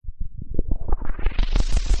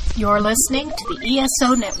You're listening to the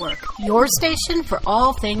ESO Network, your station for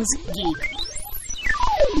all things geek.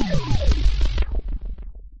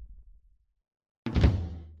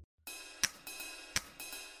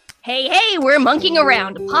 Hey, we're Monkeeing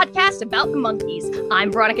Around, a podcast about the Monkees.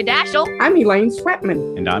 I'm Veronica Dashel. I'm Elaine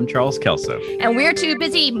Swetman. And I'm Charles Kelso. And we're too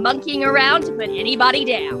busy monkeying around to put anybody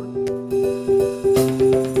down.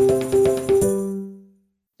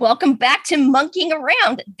 Welcome back to Monkeeing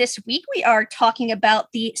Around. This week we are talking about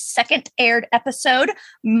the second aired episode,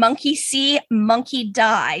 Monkee See, Monkee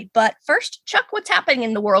Die. But first, Chuck, what's happening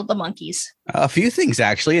in the world of Monkees? A few things,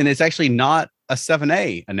 actually, and it's actually not a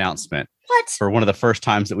 7A announcement. What? For one of the first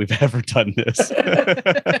times that we've ever done this.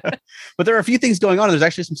 But there are a few things going on, and there's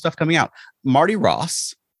actually some stuff coming out. Marty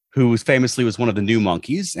Ross, who famously was one of the new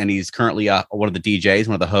Monkees, and he's currently one of the DJs,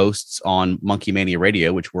 one of the hosts on Monkee Mania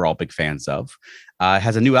Radio, which we're all big fans of,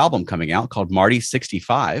 has a new album coming out called Marty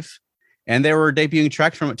 65, and they were debuting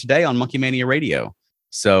tracks from it today on Monkee Mania Radio.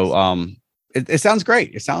 So it sounds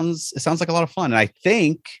great. It sounds like a lot of fun, and I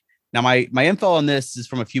think now my info on this is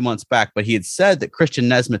from a few months back, but he had said that Christian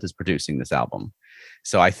Nesmith is producing this album.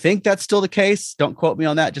 So I think that's still the case. Don't quote me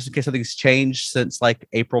on that, just in case something's changed since like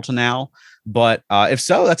April to now. But if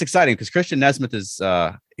so, that's exciting because Christian Nesmith is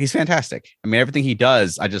he's fantastic. I mean, everything he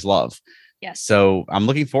does, I just love. Yes. So I'm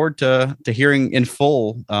looking forward to hearing in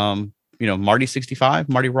full, Marty 65,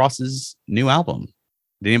 Marty Ross's new album.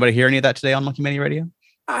 Did anybody hear any of that today on Monkee Mania Radio?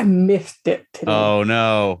 I missed it today. Oh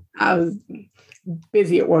no. I was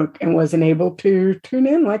busy at work and wasn't able to tune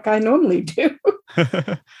in like I normally do.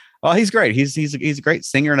 Well, he's great. He's a great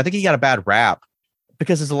singer, and I think he got a bad rap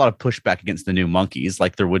because there's a lot of pushback against the new Monkees,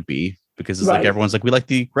 like there would be, because it's like everyone's like, we like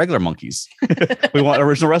the regular Monkees. We want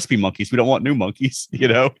original recipe Monkees. We don't want new Monkees, you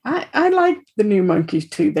know? I like the new Monkees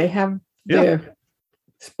too. They have their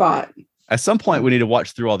spot. At some point, we need to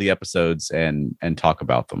watch through all the episodes and talk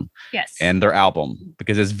about them. Yes. And their album,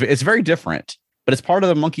 because it's very different, but it's part of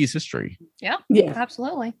the Monkees history. Yeah,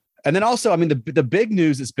 absolutely. And then also, I mean, the big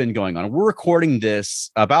news that's been going on, we're recording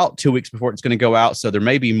this about 2 weeks before it's going to go out. So there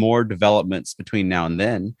may be more developments between now and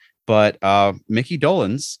then. But Mickey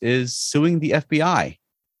Dolenz is suing the FBI.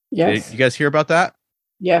 Yes. Did you guys hear about that?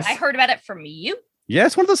 Yes. I heard about it from you. Yeah,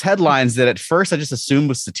 it's one of those headlines that at first I just assumed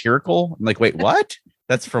was satirical. I'm like, wait, what?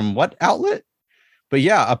 That's from what outlet? But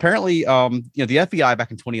yeah, apparently, the FBI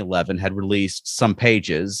back in 2011 had released some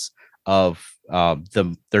pages of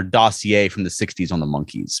their dossier from the 60s on the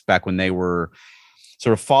Monkees, back when they were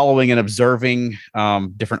sort of following and observing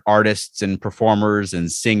different artists and performers and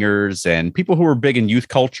singers and people who were big in youth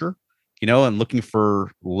culture, and looking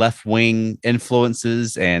for left-wing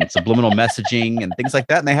influences and subliminal messaging and things like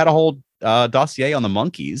that. And they had a whole dossier on the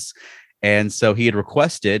Monkees. And so he had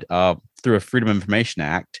requested through a Freedom of Information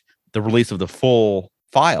Act, the release of the full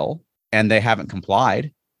file, and they haven't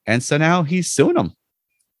complied. And so now he's suing them.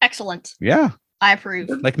 Excellent. Yeah. I approve.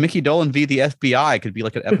 Like Mickey Dolenz v. the FBI could be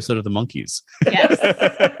like an episode of the Monkees. Yes.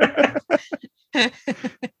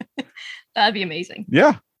 That'd be amazing.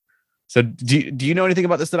 Yeah. So do you know anything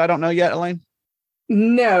about this that I don't know yet, Elaine?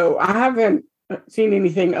 No, I haven't seen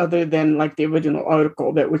anything other than like the original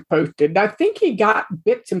article that was posted. I think he got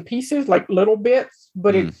bits and pieces, like little bits,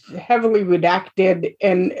 but it's heavily redacted,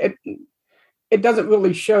 and it doesn't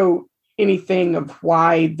really show anything of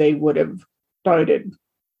why they would have started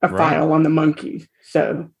a file on the Monkees.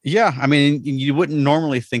 So yeah, I mean, you wouldn't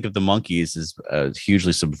normally think of the Monkees as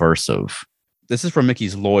hugely subversive. This is from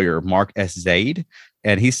Mickey's lawyer, Mark S. Zaid,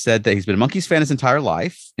 and he said that he's been a Monkees fan his entire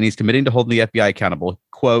life, and he's committing to holding the FBI accountable.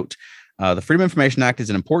 Quote, the Freedom of Information Act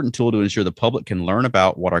is an important tool to ensure the public can learn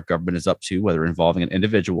about what our government is up to, whether involving an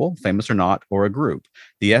individual, famous or not, or a group.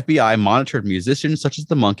 The FBI monitored musicians such as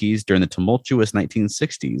the Monkees during the tumultuous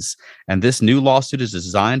 1960s, and this new lawsuit is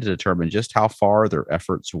designed to determine just how far their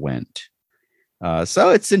efforts went.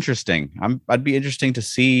 So it's interesting. I'd be interesting to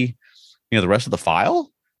see, the rest of the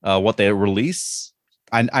file, what they release.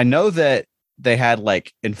 I know that they had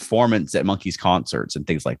like informants at Monkees concerts and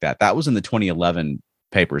things like that. That was in the 2011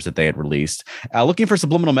 papers that they had released, looking for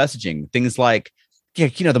subliminal messaging, things like, the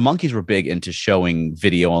Monkees were big into showing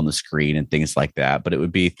video on the screen and things like that, but it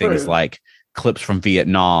would be things like clips from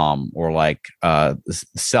Vietnam or like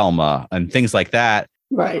Selma and things like that.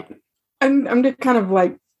 Right. I'm just kind of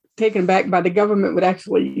like taken aback by the government would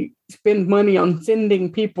actually spend money on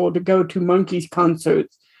sending people to go to Monkees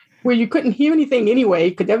concerts where you couldn't hear anything anyway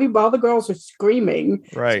because all the girls are screaming.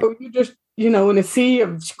 Right. So you just, in a sea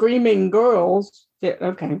of screaming girls. Yeah,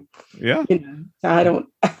 okay. Yeah. I don't.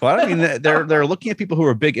 Well, I mean, they're looking at people who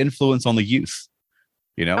are a big influence on the youth,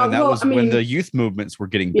 and that was when the youth movements were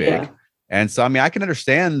getting big. And so, I mean, I can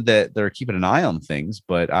understand that they're keeping an eye on things,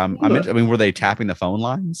 but I mean, were they tapping the phone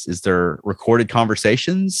lines? Is there recorded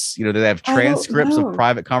conversations? Do they have transcripts of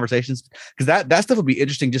private conversations? Because that stuff would be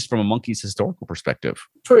interesting just from a Monkees historical perspective.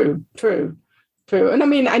 True. And I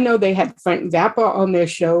mean, I know they had Frank Zappa on their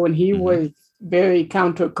show, and he was very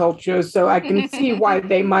counterculture, so I can see why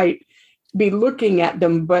they might be looking at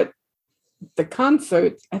them. But the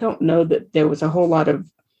concerts, I don't know that there was a whole lot of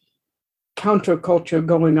counterculture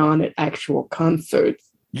going on at actual concerts.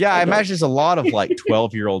 Yeah, I imagine there's a lot of like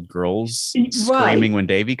 12-year-old girls screaming when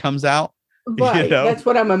Davey comes out. Right. That's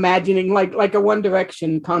what I'm imagining, like a One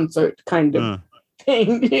Direction concert kind of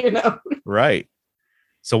thing, Right.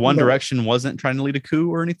 So One Direction wasn't trying to lead a coup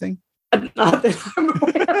or anything? Not that I'm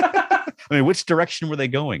aware. I mean, which direction were they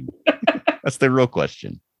going? That's the real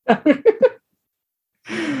question.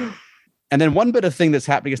 And then one bit of thing that's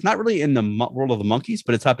happening, it's not really in the world of the Monkees,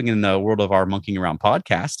 but it's happening in the world of our Monkeeing Around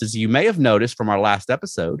podcast, is you may have noticed from our last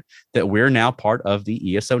episode that we're now part of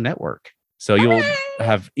the ESO network. So you'll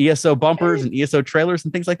have ESO bumpers and ESO trailers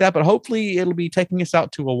and things like that, but hopefully it'll be taking us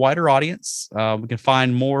out to a wider audience. We can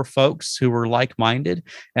find more folks who are like-minded.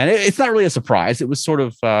 And it's not really a surprise. It was sort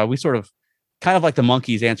of, kind of like the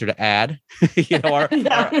Monkees answer to ad.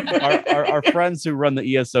 Our friends who run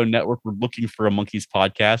the ESO network were looking for a Monkees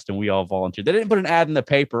podcast, and we all volunteered. They didn't put an ad in the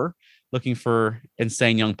paper looking for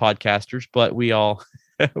insane young podcasters, but we all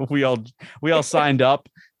signed up.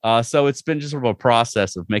 So it's been just sort of a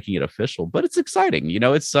process of making it official, but it's exciting.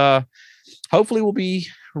 It's hopefully we'll be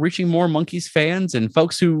reaching more Monkees fans and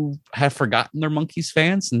folks who have forgotten they're Monkees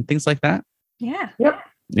fans and things like that. Yeah. Yep.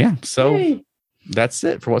 Yeah. So that's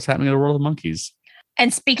it for what's happening in the world of Monkees.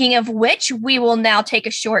 And speaking of which, we will now take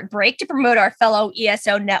a short break to promote our fellow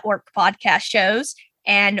ESO Network podcast shows.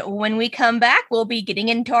 And when we come back, we'll be getting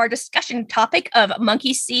into our discussion topic of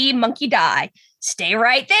Monkee See, Monkee Die. Stay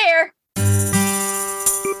right there.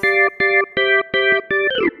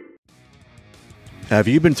 Have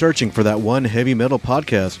you been searching for that one heavy metal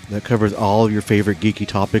podcast that covers all of your favorite geeky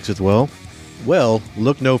topics as well? Well,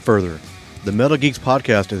 look no further. The Metal Geeks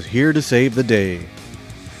podcast is here to save the day.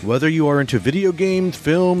 Whether you are into video games,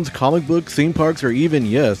 films, comic books, theme parks, or even,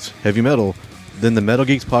 yes, heavy metal, then the Metal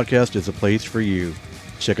Geeks podcast is a place for you.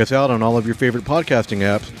 Check us out on all of your favorite podcasting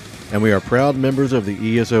apps, and we are proud members of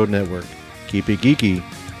the ESO network. Keep it geeky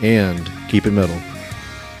and keep it metal.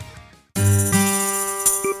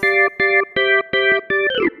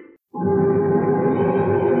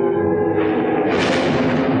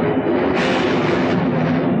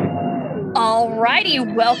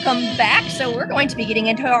 Alrighty, welcome back. So we're going to be getting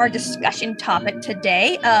into our discussion topic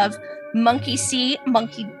today of Monkee See,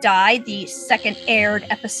 Monkee Die, the second aired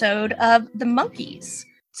episode of the Monkees.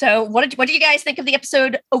 So what did you guys think of the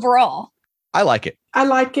episode overall? I like it. I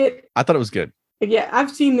like it. I thought it was good. Yeah,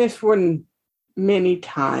 I've seen this one many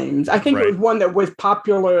times. I think it was one that was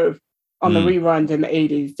popular on the reruns in the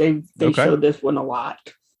 80s. They showed this one a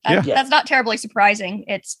lot. That's not terribly surprising.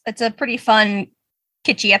 It's a pretty fun,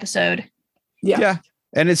 kitschy episode. Yeah.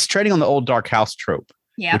 And it's trading on the old dark house trope,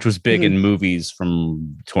 which was big in movies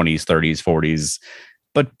from 20s, 30s, 40s,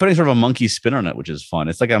 but putting sort of a Monkee spin on it, which is fun.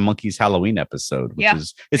 It's like a Monkees Halloween episode, which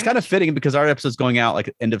is, it's kind of fitting because our episode's going out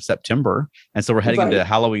like end of September. And so we're heading into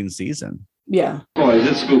Halloween season. Yeah. Boy, is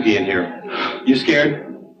it spooky in here. You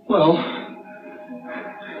scared? Well,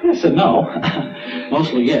 yes and no.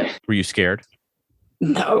 Mostly yes. Were you scared?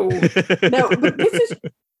 No, but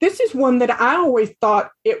this is one that I always thought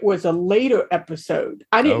it was a later episode.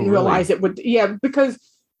 I didn't realize it would. Yeah, because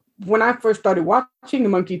when I first started watching the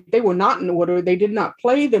Monkees, they were not in order. They did not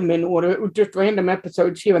play them in order. It was just random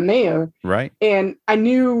episodes here and there. Right. And I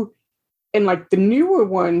knew in like the newer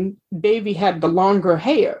one, Davey had the longer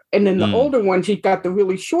hair. And in the older one, she got the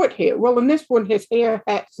really short hair. Well, in this one, his hair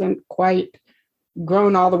hasn't quite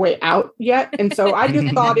grown all the way out yet. And so I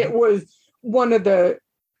just thought it was one of the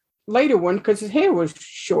later one because his hair was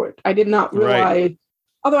short. I did not realize,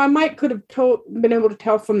 although I might could have been able to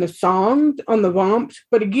tell from the songs on the romps,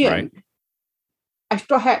 but again, I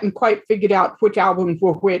still hadn't quite figured out which albums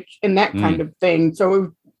were which and that kind of thing.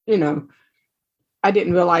 So, I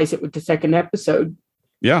didn't realize it with the second episode.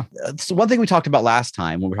 Yeah. So one thing we talked about last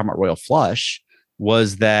time when we were talking about Royal Flush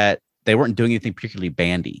was that they weren't doing anything particularly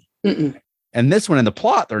bandy. And this one in the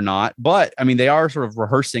plot, they're not, but I mean, they are sort of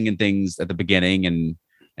rehearsing and things at the beginning and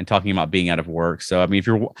talking about being out of work. So, I mean,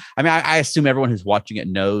 I assume everyone who's watching it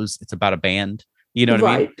knows it's about a band, you know what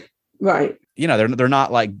I mean? Right. They're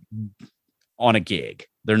not like on a gig.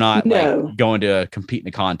 They're not like going to compete in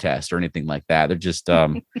a contest or anything like that. They're just,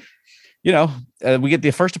 we get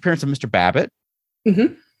the first appearance of Mr. Babbitt,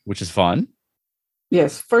 which is fun.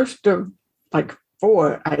 Yes. First of like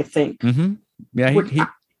 4, I think. Mm-hmm. Yeah,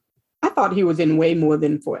 I thought he was in way more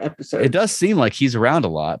than 4 episodes. It does seem like he's around a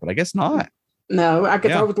lot, but I guess not. No, I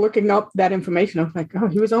guess I was looking up that information. I was like, oh,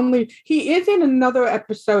 he is in another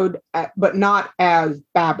episode, but not as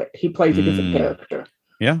Babbitt. He plays a different character.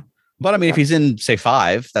 Yeah. But I mean, if he's in, say,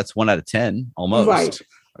 5, that's 1 out of 10 almost. Right.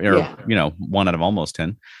 Or, 1 out of almost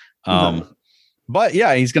 10. But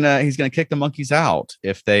yeah, he's gonna kick the Monkees out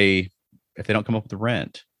if they don't come up with the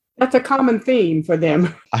rent. That's a common theme for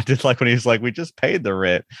them. I did like when he's like, we just paid the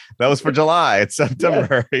rent. That was for July. It's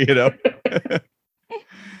September,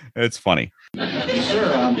 It's funny.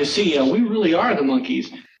 Sir, you see, we really are the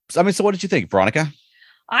Monkees. I mean, so what did you think, Veronica?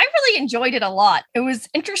 I really enjoyed it a lot. It was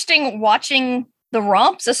interesting watching the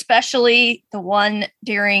romps, especially the one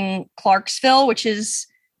during Clarksville,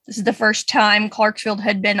 this is the first time Clarksville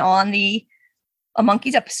had been on a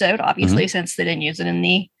Monkees episode, obviously, since they didn't use it in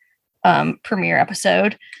the premiere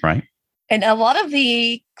episode. Right. And a lot of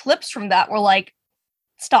the clips from that were like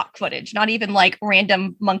stock footage, not even like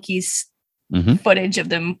random Monkees footage of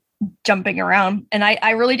them jumping around. And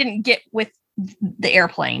I really didn't get with the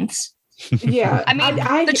airplanes. Yeah. I mean,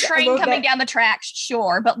 the train coming down the tracks,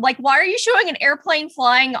 sure. But like, why are you showing an airplane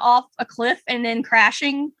flying off a cliff and then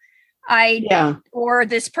crashing? Or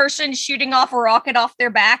this person shooting off a rocket off their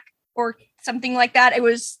back or something like that. I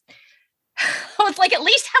was like, at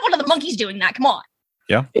least have one of the Monkees doing that. Come on.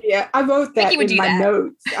 Yeah. Yeah. I wrote that in my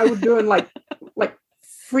notes. I was doing like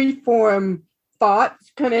freeform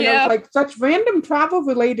thoughts, kind of like such random travel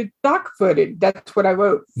related stock footage. That's what I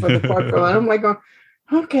wrote for the Clarksville. And I'm like,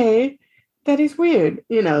 okay, that is weird,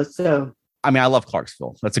 so. I mean, I love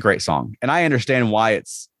Clarksville. That's a great song. And I understand why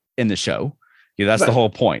it's in the show. That's the whole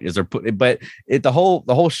point. The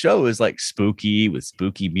whole show is like spooky with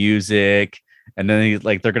spooky music. And then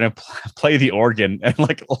they're going to play the organ and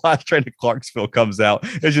like Last Train to Clarksville comes out.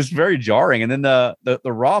 It's just very jarring. And then the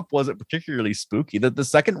romp wasn't particularly spooky. The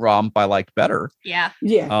second romp I liked better. Yeah.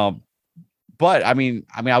 Yeah. But I mean,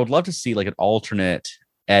 I would love to see like an alternate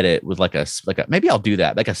edit with like a maybe I'll do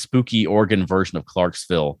that, like a spooky organ version of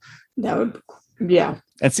Clarksville. That would, yeah.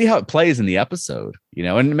 And see how it plays in the episode,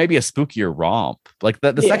 and maybe a spookier romp. Like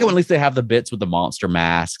the second one, at least they have the bits with the monster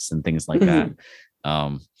masks and things like that.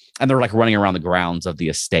 And they're like running around the grounds of the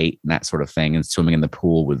estate and that sort of thing and swimming in the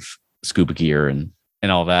pool with scuba gear and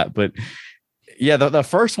all that. But yeah, the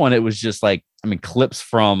first one, it was just like, clips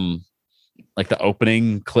from like the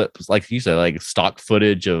opening clips, like you said, like stock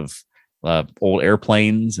footage of old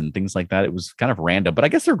airplanes and things like that. It was kind of random, but I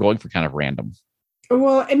guess they're going for kind of random.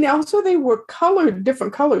 Well, and also they were colored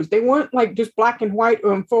different colors. They weren't like just black and white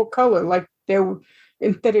or in full color. Like they were,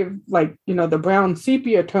 instead of like, the brown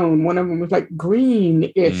sepia tone, one of them was like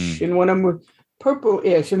greenish and one of them was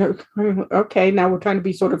purple-ish. And it was, okay, now we're trying to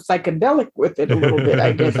be sort of psychedelic with it a little bit,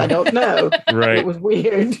 I guess. I don't know. Right. It was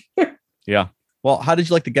weird. Yeah. Well, how did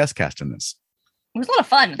you like the guest cast in this? It was a lot of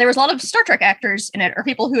fun. There was a lot of Star Trek actors in it, or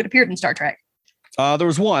people who had appeared in Star Trek. There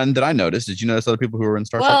was one that I noticed. Did you notice other people who were in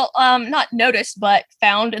Star Trek? Well, not noticed, but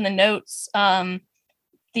found in the notes.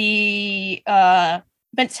 The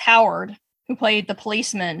Vince Howard, who played the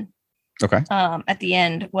policeman, at the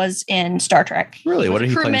end, was in Star Trek. Really? What did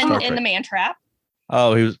he play in Star Trek? In The Man Trap.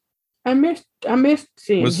 Oh, he was. I missed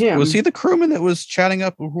seeing him. Was he the crewman that was chatting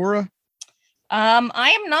up Uhura? I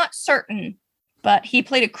am not certain, but he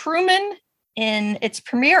played a crewman in its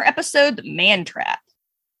premiere episode, The Man Trap.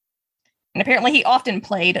 And apparently he often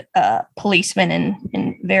played policemen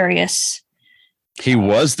in various... He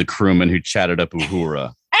was the crewman who chatted up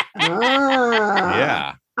Uhura.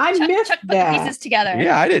 Yeah. I missed that. Pieces together.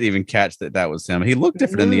 Yeah, I didn't even catch that was him. He looked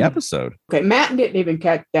different in the episode. Okay, Matt didn't even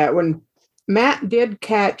catch that one. Matt did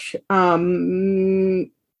catch,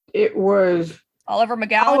 it was... Oliver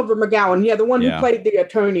McGowan. Yeah, the one who played the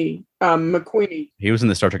attorney, McQueenie. He was in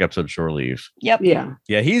the Star Trek episode Shore Leave. Yep. Yeah.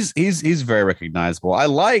 Yeah, he's very recognizable. I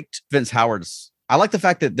liked Vince Howard's. I like the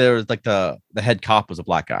fact that there's like the head cop was a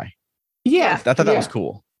black guy. Yeah. I thought that was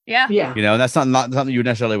cool. Yeah. Yeah. And that's not something you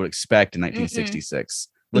necessarily would expect in 1966.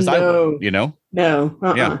 At least I would, No.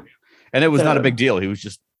 Yeah. And it was not a big deal.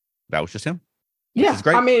 That was just him. Yeah.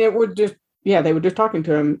 Great. I mean, it would just, they were just talking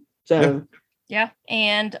to him. So. Yeah.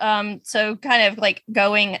 And so kind of like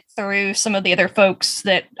going through some of the other folks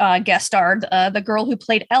that guest starred, the girl who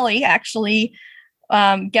played Ellie actually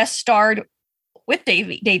guest starred with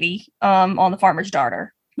Davey on The Farmer's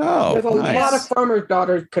Daughter. Oh, there's a lot of Farmer's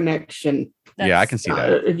Daughter connection. I can see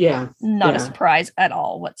that. Not a surprise at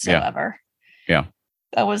all whatsoever. Yeah.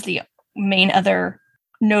 That was the main other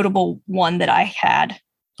notable one that I had.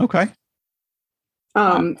 Okay.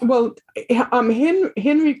 Henry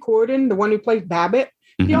Corden, the one who plays Babbitt,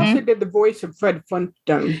 He also did the voice of Fred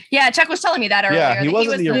Flintstone. Yeah, Chuck was telling me that earlier. Yeah, he that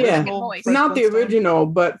wasn't the original voice. Fred Not the Flintstone? original,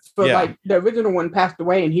 but for like the original one passed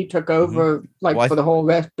away and he took over for the whole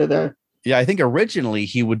rest of the. Yeah, I think originally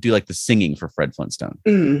he would do like the singing for Fred Flintstone,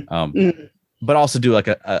 but also do like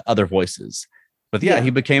other voices. But he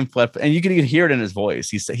became Fred, and you can even hear it in his voice.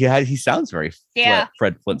 He sounds very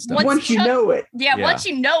Fred Flintstone. Once you know it, once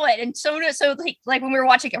you know it, and so like when we were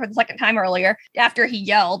watching it for the second time earlier, after he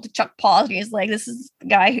yelled, Chuck paused and he's like, "This is the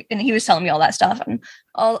guy," and he was telling me all that stuff, and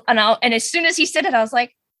as soon as he said it, I was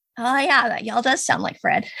like, "Oh yeah, that yell does sound like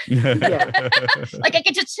Fred." Like I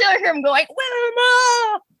could just hear him going,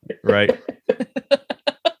 "Wilma!" Right.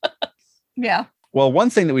 Yeah. Well, one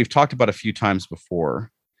thing that we've talked about a few times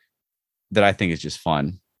before that I think is just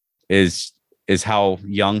fun is how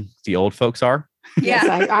young the old folks are. Yeah.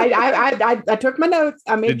 Yes, I took my notes.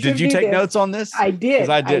 I made Did you take notes on this? I did. Because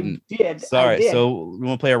I didn't. Sorry. So we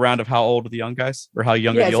want to play a round of how old are the young guys, or how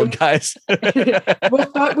young are the old guys? We'll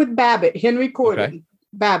start with Babbitt, Henry Corden. Okay.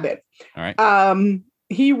 Babbitt. All right.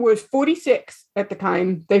 He was 46 at the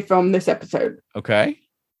time they filmed this episode. Okay.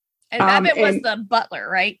 And Babbitt was the butler,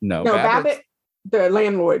 right? No, Babbitt, the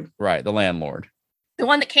landlord. Right, the landlord. The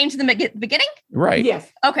one that came to the beginning? Right. Yes.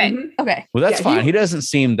 Okay. Mm-hmm. Okay. Well, that's fine. He doesn't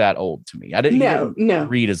seem that old to me. I didn't No.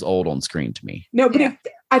 read as old on screen to me. No, but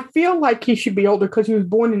I feel like he should be older because he was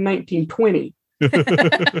born in 1920.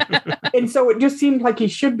 And so it just seems like he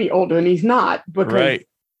should be older, and he's not. Because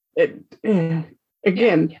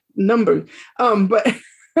numbers. But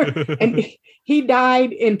and he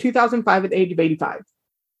died in 2005 at the age of 85.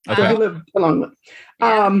 Okay. So he lived a long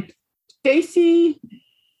life. Stacy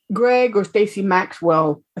Gregg or Stacy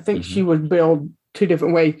Maxwell, I think she was billed two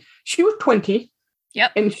different ways. She was 20.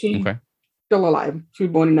 Yep. And she's still alive. She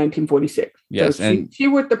was born in 1946. Yes. So and she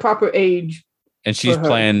was the proper age. And she's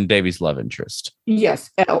playing Davy's love interest. Yes.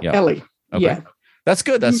 Ellie. Okay. Yeah. That's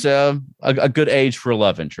good. That's a good age for a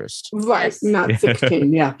love interest. Right. Yes. Not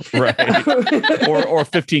 16. Yeah. Right. or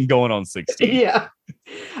 15 going on 16. Yeah.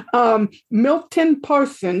 Milton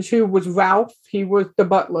Parsons, who was Ralph, he was the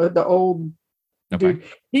butler, the old dude.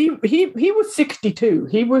 He was 62.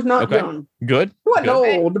 He was not young. Good. He wasn't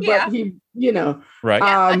old, but he, Right.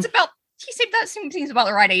 Yeah, that seems about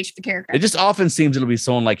the right age for the character. It just often seems it'll be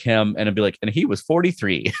someone like him, and it'll be like, and he was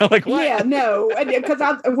 43. Like, what? Yeah, no,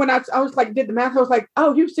 because when I was like, did the math, I was like,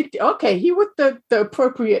 oh, he was 60. Okay, he was the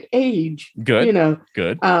appropriate age. Good.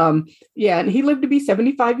 Good. Yeah, and he lived to be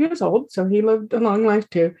 75 years old, so he lived a long life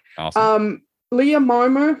too. Awesome. Leah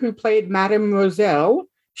Marmer, who played Madame Roselle,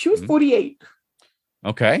 she was 48.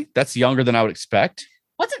 Okay, that's younger than I would expect.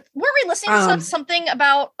 Were we listening to something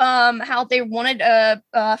about how they wanted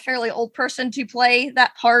a fairly old person to play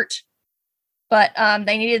that part, but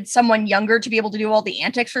they needed someone younger to be able to do all the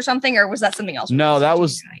antics or something, or was that something else? No, that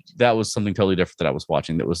was something totally different that I was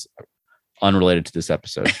watching that was unrelated to this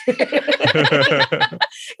episode. You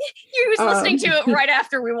was listening to it right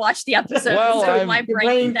after we watched the episode, so my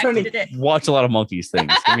brain connected it. Watch a lot of Monkees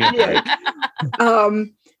things. Give me a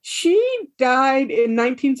break. She died in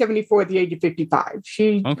 1974 at the age of 55.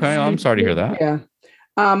 I'm sorry to hear that. Yeah.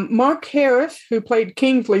 Mark Harris, who played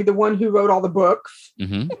Kingsley, the one who wrote all the books,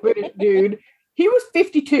 British dude, he was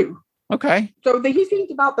 52. Okay. So he seems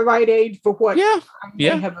about the right age for what I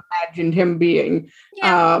have imagined him being.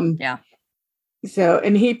 Yeah. So,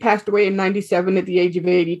 and he passed away in 97 at the age of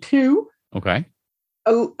 82. Okay.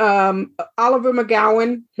 Oliver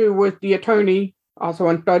McGowan, who was the attorney also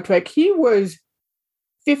on Star Trek, he was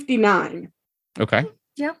 59. Okay.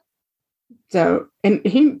 Yeah. So, and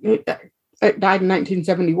he died in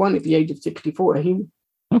 1971 at the age of 64.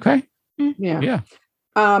 Okay. Yeah. Yeah.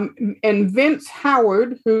 And Vince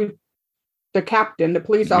Howard, who's the captain, the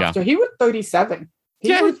police officer, he was 37.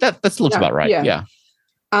 That looks about right. Yeah.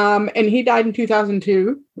 And he died in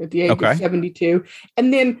 2002 at the age of 72.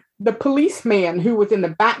 And then the policeman who was in the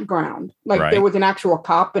background, there was an actual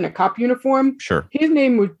cop in a cop uniform. Sure. His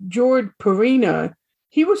name was George Perina.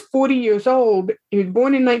 He was 40 years old. He was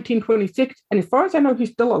born in 1926. And as far as I know,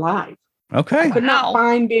 he's still alive. Okay. I could not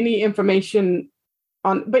find any information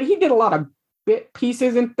but he did a lot of bit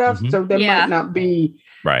pieces and stuff. So there might not be,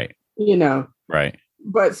 right. Right.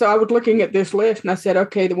 But so I was looking at this list and I said,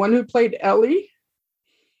 okay, the one who played Ellie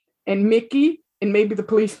and Mickey and maybe the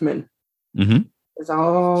policeman. It's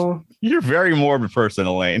all. You're a very morbid person,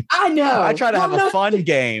 Elaine. I know. I try to have a fun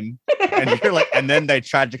game and you're like, and then they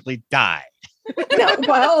tragically die. No,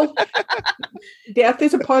 well, death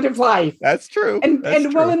is a part of life. That's true. And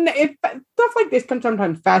stuff like this can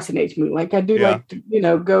sometimes fascinates me. Like I do like to,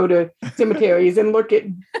 go to cemeteries and look at,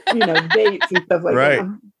 dates and stuff like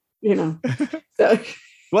that. So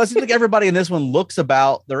well, it seems like everybody in this one looks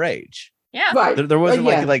about their age. Yeah. Right. There wasn't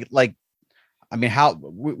yeah. like I mean, how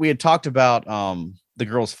we had talked about the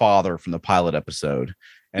girl's father from the pilot episode,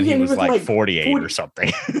 and Yeah, he was like 48 40 or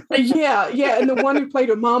something. yeah, and the one who played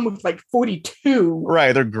her mom was like 42.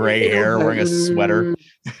 Right, they're gray hair, wearing a sweater.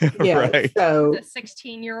 Yeah, right. so The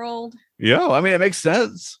 16-year-old. Yeah, I mean, it makes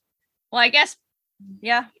sense. Well, I guess,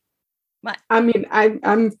 yeah. I mean,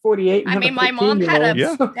 I'm 48. I mean, my mom had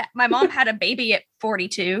a my mom had a baby at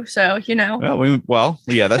 42, so you know. Well,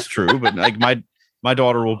 yeah, that's true. But like my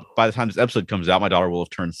daughter will, by the time this episode comes out, my daughter will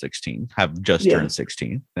have turned 16, have just turned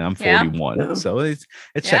 16, and I'm 41, Yeah. so it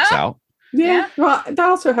checks out. Yeah. Well, they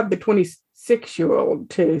also have the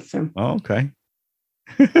 26-year-old too. So okay.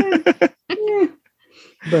 yeah.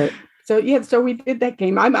 But so we did that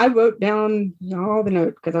game. I wrote down all the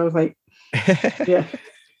notes because I was like, yeah.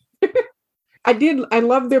 I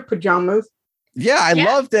love their pajamas. Yeah, I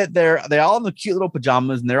love that they're all in the cute little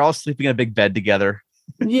pajamas and they're all sleeping in a big bed together.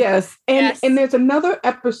 Yes. And there's another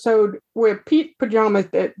episode where Pete's pajamas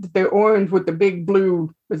they're orange with the big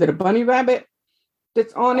blue, was it a bunny rabbit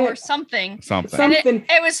that's on it? Or something. Something.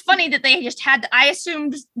 It was funny that they just had, I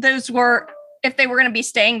assumed those were, if they were going to be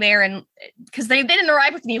staying there, and because they didn't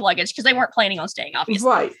arrive with any luggage because they weren't planning on staying, obviously.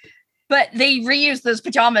 Right. But they reused those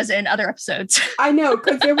pajamas in other episodes. I know,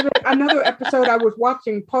 because there was another episode I was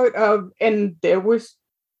watching part of, and there was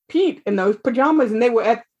Pete in those pajamas, and they were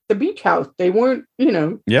at the beach house. They weren't,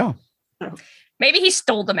 Yeah. Maybe he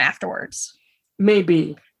stole them afterwards.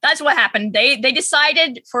 Maybe. That's what happened. They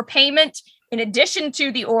decided for payment, in addition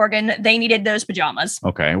to the organ, they needed those pajamas.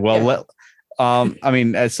 Okay. Well, I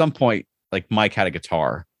mean, at some point, like Mike had a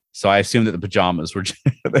guitar. So I assume that the pajamas were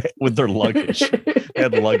with their luggage. They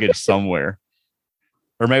had luggage somewhere.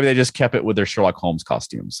 Or maybe they just kept it with their Sherlock Holmes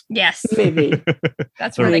costumes. Yes. Maybe.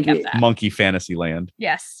 That's where they kept that. Monkey Fantasyland.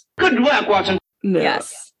 Yes. Good work, Watson. No.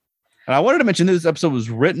 Yes. And I wanted to mention this episode was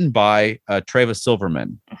written by Travis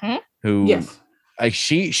Silverman, who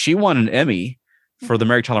she won an Emmy for the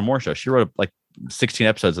Mary Tyler Moore Show. She wrote like 16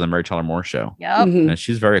 episodes of the Mary Tyler Moore Show. Yep. And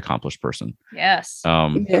she's a very accomplished person. Yes.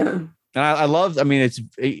 And I love, I mean,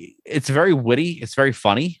 it's very witty. It's very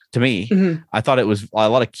funny to me. Mm-hmm. I thought it was a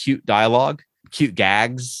lot of cute dialogue, cute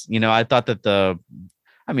gags. I thought that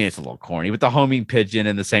it's a little corny, but the homing pigeon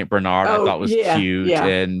and the St. Bernard I thought was cute. Yeah.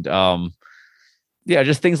 And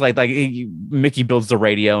just things like Mickey builds the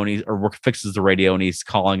radio or fixes the radio and he's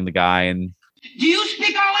calling the guy. And Do you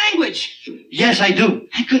speak our language? Yes, I do.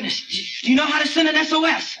 My goodness. Do you know how to send an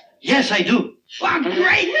SOS? Yes, I do. Wow,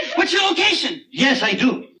 great. What's your location? Yes, I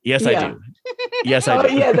do. Yes, I do. Yes, I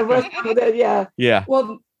do. Yeah, the rest of that, yeah. Yeah.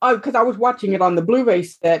 Well, because I was watching it on the Blu-ray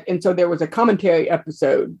set, and so there was a commentary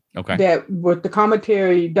episode that was the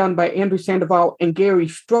commentary done by Andrew Sandoval and Gary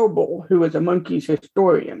Strobel, who is a Monkees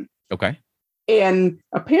historian. Okay. And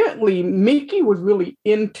apparently Mickey was really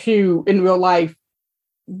into, in real life,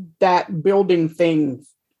 that building things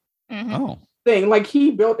thing. Like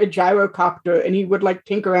he built a gyrocopter and he would like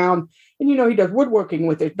tinker around, and he does woodworking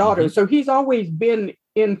with his daughter. So he's always been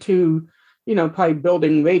into, probably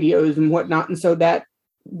building radios and whatnot. And so that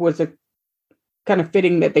was a kind of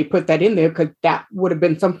fitting that they put that in there, because that would have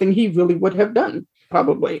been something he really would have done,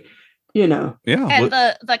 probably, Yeah. And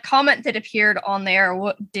the comment that appeared on there,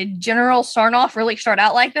 did General Sarnoff really start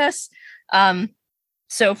out like this?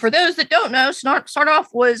 So for those that don't know, Sarnoff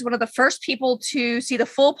was one of the first people to see the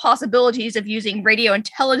full possibilities of using radio and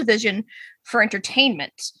television for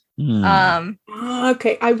entertainment.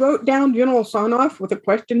 Okay, I wrote down General Sarnoff with a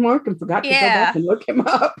question mark and forgot to go back and look him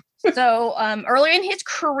up. So early in his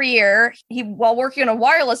career, he, while working on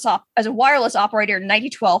as a wireless operator in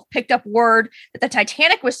 1912, picked up word that the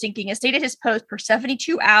Titanic was sinking and stayed at his post for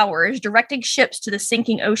 72 hours, directing ships to the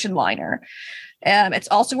sinking ocean liner. It's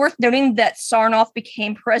also worth noting that Sarnoff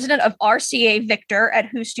became president of RCA Victor, at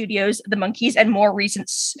whose studios the Monkees and more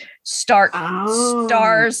recent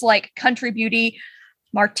stars like Country Beauty,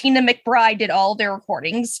 Martina McBride did all their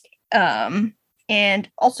recordings, and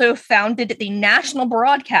also founded the National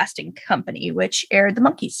Broadcasting Company, which aired the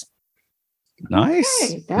Monkees. Nice.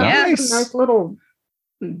 Okay, that was a nice little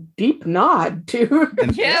deep nod too.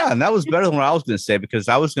 And that was better than what I was going to say, because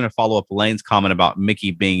I was going to follow up Elaine's comment about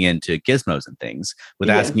Mickey being into gizmos and things with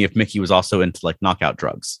asking if Mickey was also into like knockout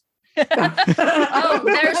drugs. Oh,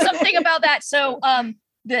 there's something about that. So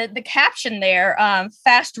the caption there,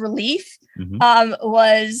 Fast Relief,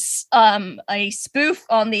 was a spoof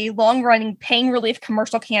on the long-running pain relief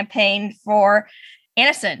commercial campaign for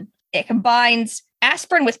Anacin. It combines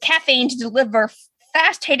aspirin with caffeine to deliver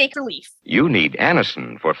fast headache relief. You need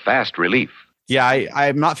Anacin for fast relief. Yeah,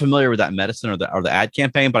 I'm not familiar with that medicine or the ad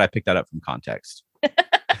campaign, but I picked that up from context.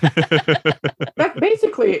 That's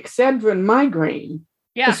basically Excedrin migraine.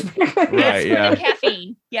 Yeah. Right, yeah.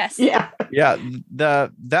 Caffeine. Yes. Yeah. Yeah,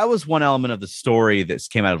 that was one element of the story that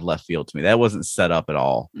came out of left field to me. That wasn't set up at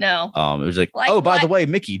all. No. It was like, Like oh, by what? the way,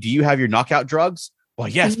 Mickey, do you have your knockout drugs? Well,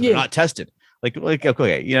 yes, but they're not tested. Like,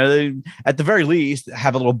 okay, you know, they, at the very least,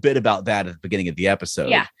 have a little bit about that at the beginning of the episode.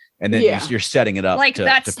 Yeah. And then you're setting it up like to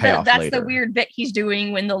that's pay off later. the weird bit he's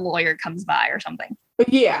doing when the lawyer comes by or something.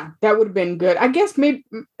 Yeah, that would have been good. I guess maybe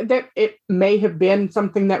that it may have been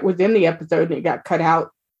something that was in the episode and it got cut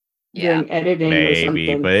out during editing or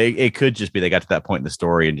something. But it could just be they got to that point in the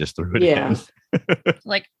story and just threw it in.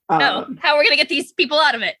 Like, no, how are we going to get these people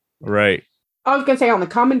out of it? Right. I was going to say on the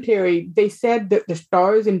commentary, they said that the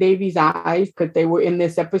stars in Davy's eyes, because they were in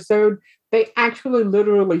this episode, they actually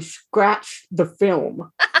literally scratched the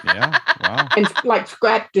film. Yeah, wow. And like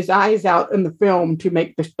scratched his eyes out in the film to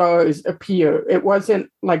make the stars appear. It wasn't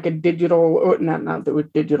like a digital, or not that it was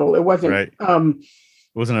digital. It wasn't. Right. It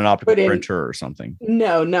wasn't an optical printer or something.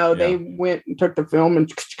 No. They went and took the film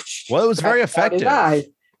and. Well, it was very effective. I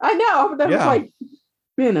know. That was like,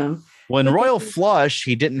 you know. Well, in Royal Flush,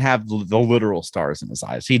 he didn't have the literal stars in his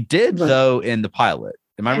eyes. He did, though, in the pilot.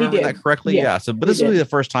 Am I remembering that correctly? Yeah. So, but this would be the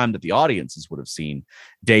first time that the audiences would have seen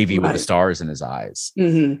Davy with the stars in his eyes.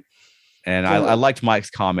 Mm-hmm. And I liked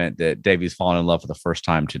Mike's comment that Davy's fallen in love for the first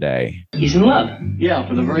time today. He's in love. Yeah,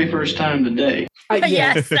 for the very first time today.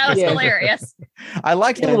 Yes, that was hilarious. I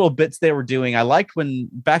liked the little bits they were doing. I liked when,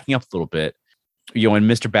 backing up a little bit, you know, when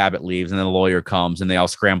Mr. Babbitt leaves and then the lawyer comes and they all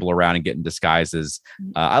scramble around and get in disguises.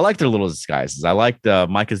 I liked their little disguises. I liked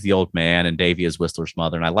Mike as the old man and Davy as Whistler's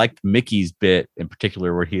mother. And I liked Mickey's bit in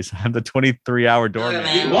particular where he's I'm the 23-hour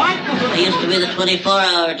doorman. What? I used to be the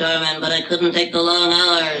 24-hour doorman, but I couldn't take the long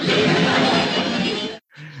hours.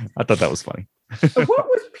 I thought that was funny. What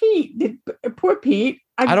was Pete? Poor Pete.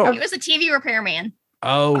 I don't. He was a TV repairman.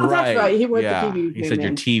 Oh, right. That's right. He was the TV. He said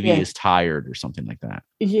your TV is tired or something like that.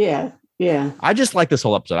 Yeah. Yeah. I just like this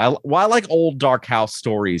whole episode. I like old dark house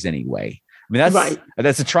stories anyway. I mean,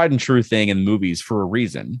 that's a tried and true thing in movies for a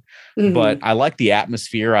reason. Mm-hmm. But I like the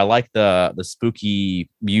atmosphere. I like the spooky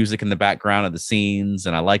music in the background of the scenes,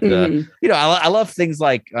 and I like the I love things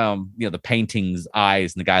like the painting's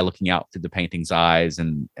eyes and the guy looking out through the painting's eyes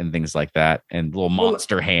and things like that, and the little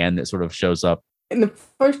monster hand that sort of shows up. And the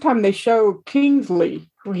first time they show Kingsley,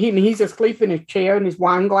 he's asleep in his chair and his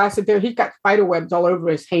wine glass is there. He's got spider webs all over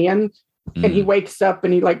his hands. And he wakes up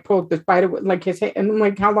and he like pulls the spider like his hand. And I'm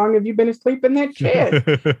like, how long have you been asleep in that chair?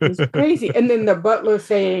 It's crazy. And then the butler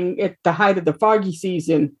saying it's the height of the foggy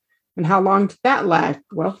season. And how long did that last?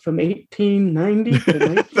 Well, from 1890 to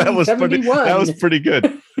 1971. that was pretty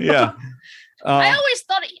good. Yeah. I always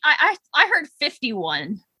thought I heard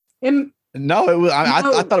 51. No, it was. I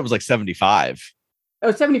thought it was like 75.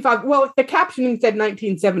 Oh, 75. Well, the captioning said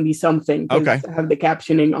 1970 something. Okay. I have the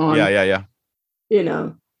captioning on. Yeah. You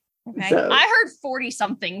know. Okay. So. I heard 40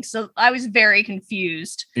 something, so I was very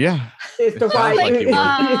confused. Yeah. It's the Well, I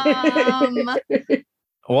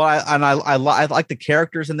like the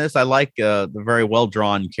characters in this. I like the very well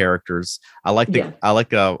drawn characters. I like I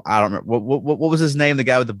don't know what was his name, the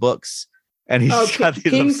guy with the books. And he's got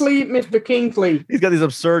these Kingsley, Mr. Kingsley. He's got these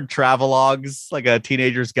absurd travelogues, like a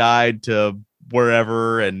teenager's guide to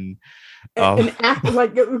wherever, and let's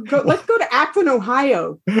go to Akron,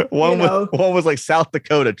 Ohio. One was like South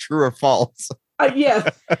Dakota, true or false?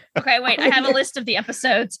 Yes. Okay, wait. I have a list of the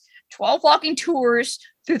episodes: 12 walking tours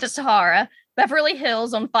through the Sahara, Beverly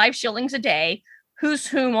Hills on 5 shillings a day, Who's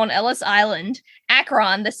Whom on Ellis Island,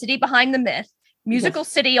 Akron, the city behind the myth, Musical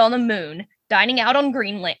City on the Moon, Dining out in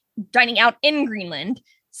Greenland,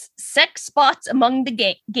 Sex Spots Among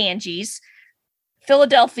the Ganges,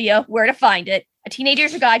 Philadelphia, Where to Find It, A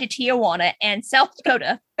Teenager's Guide to Tijuana, and South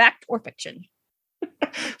Dakota, Fact or Fiction.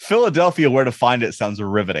 Philadelphia, Where to Find It sounds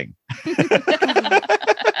riveting.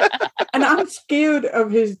 And I'm scared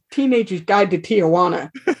of his Teenager's Guide to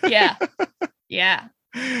Tijuana. Yeah.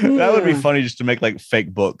 That would be funny just to make like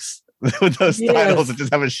fake books with those titles and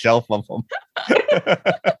just have a shelf of them.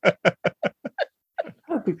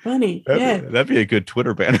 That'd be funny. That'd be a good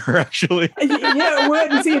Twitter banner, actually. Yeah, it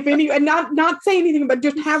would. And see if any, and not say anything, but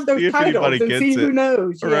just have those titles and see who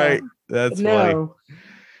knows. Yeah. Right. That's funny.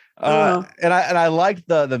 And I liked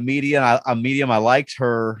the medium. I liked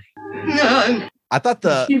her. I thought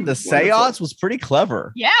the seance was pretty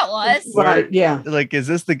clever. Yeah, it was. Right. Yeah. Like, is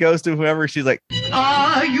this the ghost of whoever? She's like,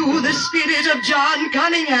 are you the spirit of John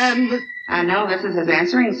Cunningham? No, this is his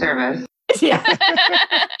answering service. Yeah.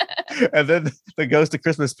 And then the ghost of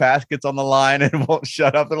Christmas Past gets on the line and won't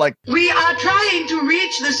shut up. They're like, we are trying to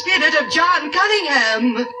reach the spirit of John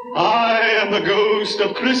Cunningham. I am the ghost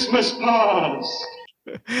of Christmas Past.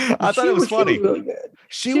 I thought it was funny. She was really good.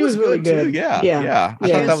 She was really good too. Yeah. I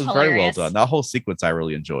thought that was very well done. That whole sequence I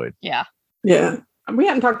really enjoyed. Yeah. We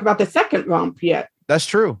hadn't talked about the second romp yet. That's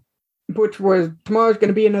true. Which was Tomorrow's Going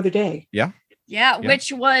to Be Another Day. Yeah,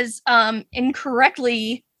 which was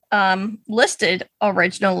incorrectly listed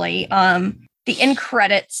originally. The end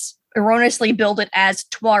credits erroneously billed it as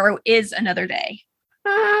Tomorrow is Another Day.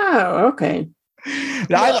 Oh, okay.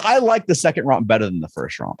 I like the second romp better than the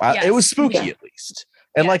first romp. It was spooky at least.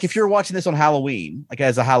 And like if you're watching this on Halloween, like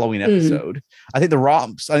as a Halloween episode, I think the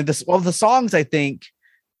romps, the songs, I think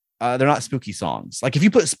they're not spooky songs. Like if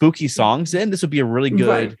you put spooky songs in, this would be a really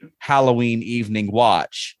good Halloween evening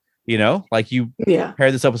watch. You know, like you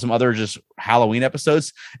pair this up with some other just Halloween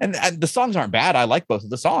episodes, and the songs aren't bad. I like both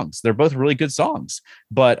of the songs; they're both really good songs.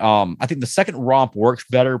 But I think the second romp works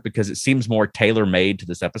better because it seems more tailor made to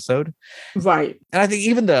this episode, right? And I think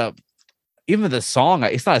even the song,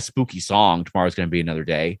 it's not a spooky song. Tomorrow's Going to Be Another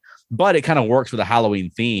Day, but it kind of works with a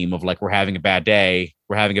Halloween theme of like we're having a bad day,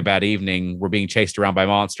 we're having a bad evening, we're being chased around by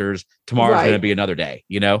monsters. Tomorrow's going to be another day,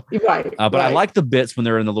 you know? Right. But I like the bits when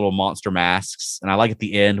they're in the little monster masks, and I like at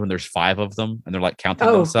the end when there's 5 of them and they're like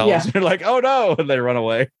counting themselves. Yeah. They're like, oh no, and they run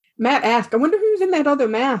away. Matt asked, I wonder who's in that other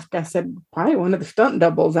mask. I said, probably one of the stunt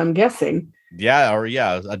doubles, I'm guessing. Yeah,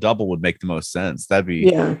 a double would make the most sense. It'd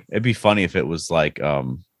be funny if it was like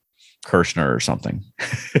Kirshner or something.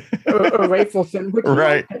 or Rafelson.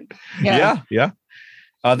 Right. Yeah.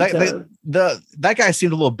 That guy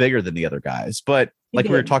seemed a little bigger than the other guys, but like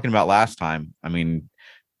we were talking about last time, I mean,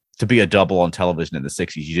 to be a double on television in the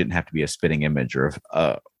 60s, you didn't have to be a spitting image or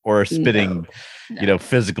a spitting,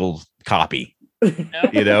 physical copy,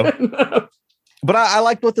 you know. But I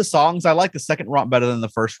like both the songs. I like the second romp better than the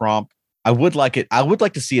first romp. I would like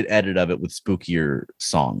to see an edit of it with spookier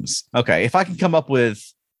songs. Okay, if I can come up with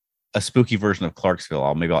a spooky version of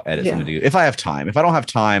Clarksville, maybe I'll edit something to do if I have time. If I don't have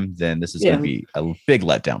time, then this is going to be a big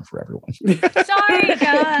letdown for everyone. Sorry,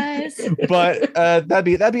 guys. But that'd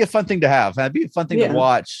be a fun thing to have. That'd be a fun thing to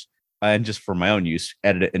watch, and just for my own use,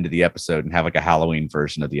 edit it into the episode and have like a Halloween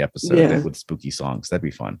version of the episode with spooky songs. That'd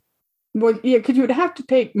be fun. Well, yeah, because you would have to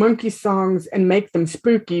take Monkee songs and make them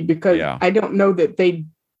spooky, because I don't know that they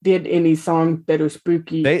did any songs that are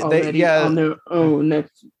spooky already on their own.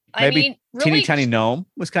 That's maybe Teeny Tiny Gnome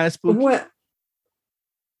was kind of spooky. What?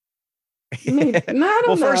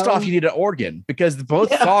 Well, first off, you need an organ, because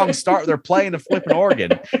both songs start, they're playing the flipping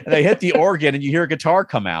organ, and they hit the organ and you hear a guitar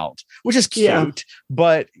come out, which is cute. Yeah.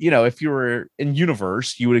 But, if you were in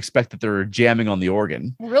universe, you would expect that they're jamming on the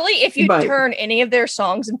organ. Really, if you turn any of their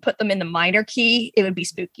songs and put them in the minor key, it would be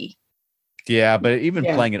spooky. Yeah, but even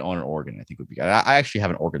playing it on an organ, I think would be good. I actually have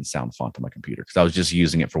an organ sound font on my computer because I was just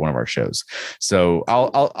using it for one of our shows. So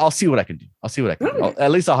I'll see what I can do.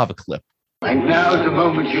 At least I'll have a clip. And now the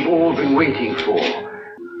moment you've all been waiting for.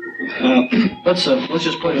 Let's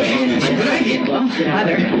just put it in. Good idea. Well,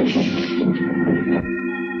 rather.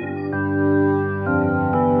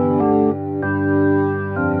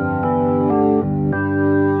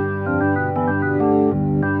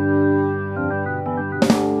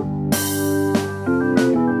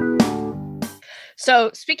 So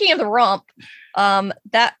speaking of the romp,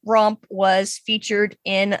 that romp was featured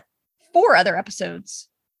in 4 other episodes.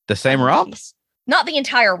 The same romp? Not the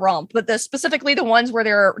entire romp, but specifically the ones where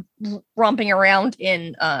they're romping around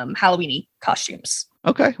in Halloween-y costumes.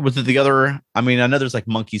 Okay. Was it the other? I mean, I know there's like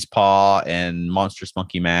Monkey's Paw and Monstrous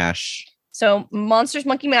Monkey Mash. So Monsters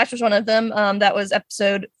Monkey Mash was one of them. That was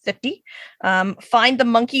episode 50. Find the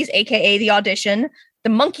Monkees, aka The Audition. The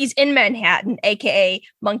Monkees in Manhattan, aka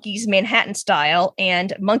Monkees Manhattan Style,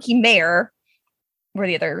 and Monkee Mayor were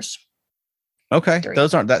the others. Okay. 3.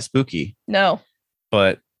 Those aren't that spooky. No.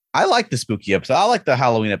 But I like the spooky episode. I like the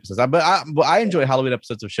Halloween episodes. But I enjoy Halloween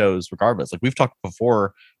episodes of shows regardless. Like we've talked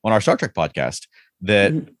before on our Star Trek podcast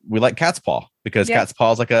that we like Cat's Paw, because Cat's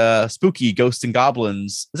Paw is like a spooky ghosts and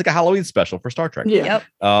goblins. It's like a Halloween special for Star Trek. Yeah. Yep.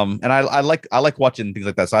 And I like watching things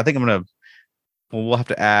like that. So I think we'll have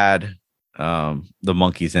to add the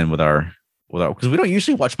Monkees in with our because we don't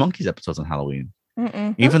usually watch Monkees episodes on Halloween.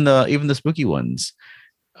 Even the spooky ones.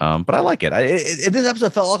 But I like it. This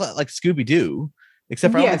episode felt like Scooby-Doo.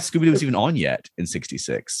 Except for I don't think Scooby-Doo was even on yet in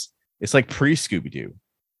 1966. It's like pre-Scooby-Doo.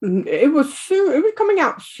 It was soon. It was coming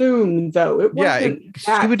out soon, though.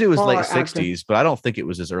 Scooby-Doo was late 60s, but I don't think it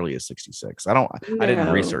was as early as 66. I didn't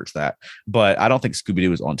research that, but I don't think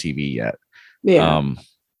Scooby-Doo was on TV yet. Yeah.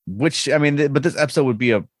 Which, I mean, but this episode would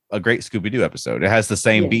be a great Scooby-Doo episode. It has the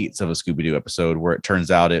same beats of a Scooby-Doo episode where it turns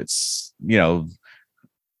out it's,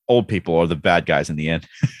 old people are the bad guys in the end.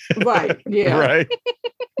 Right. Yeah. Right.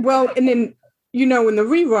 Well, and then, in the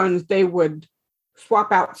reruns, they would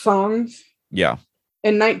swap out songs. Yeah.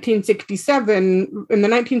 in 1967, in the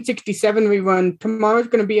 1967 rerun, Tomorrow's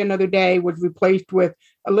Gonna Be Another Day was replaced with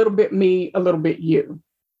A Little Bit Me, A Little Bit You.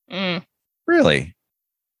 Really?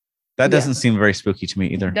 That doesn't seem very spooky to me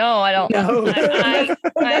either. No, I don't. No. I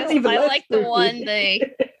like the spooky. one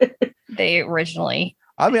they originally.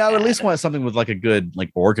 I mean, I would at least want something with like a good like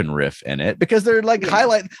organ riff in it, because they're like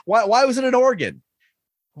highlight. Why was it an organ?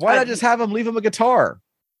 Why not just have him leave him a guitar?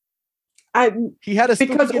 He had a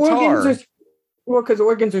spooky guitar. Because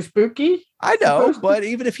organs are spooky. I know, but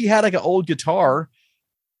even if he had like an old guitar,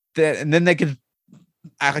 and then they could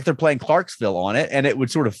act like they're playing Clarksville on it, and it would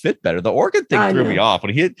sort of fit better. The organ thing threw me off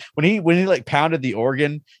when he like pounded the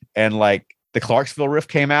organ and like the Clarksville riff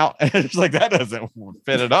came out, and it's like that doesn't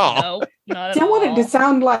fit at all. No, not at I all. want it to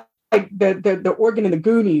sound like the organ in the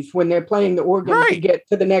Goonies when they're playing the organ to get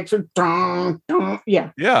to the next one. Yeah,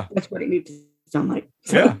 that's what it needs to sound like.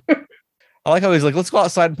 Yeah. I like how he's like, let's go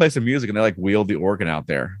outside and play some music, and they like wheel the organ out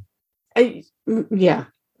there. I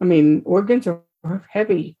mean, organs are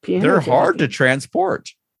heavy. Pianos They're hard to transport.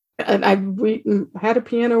 And we had a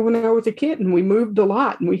piano when I was a kid, and we moved a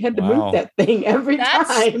lot, and we had to move that thing every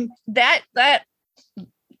time. That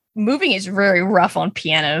moving is very rough on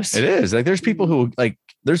pianos. It is. Like there's people who like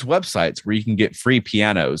there's websites where you can get free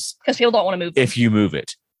pianos because people don't want to move them. If you move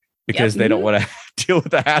it. Because they don't want to deal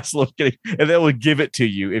with the hassle of getting, and they will give it to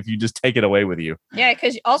you if you just take it away with you. Yeah,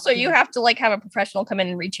 because also you have to like have a professional come in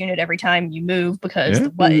and retune it every time you move, because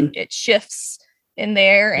it shifts in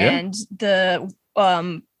there, and the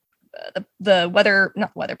weather,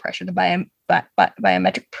 not weather pressure, the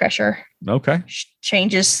biometric pressure. Okay.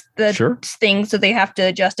 Changes the things, so they have to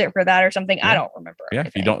adjust it for that or something. I don't remember. Yeah,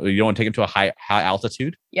 if you don't want to take it to a high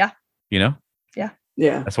altitude. Yeah. You know. Yeah.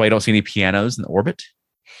 That's why you don't see any pianos in orbit.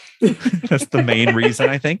 That's the main reason,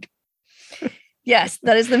 I think. Yes,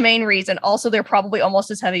 that is the main reason. Also, they're probably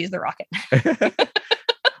almost as heavy as the rocket.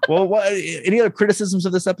 Well, any other criticisms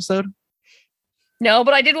of this episode? No,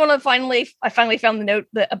 but I did want to I finally found the note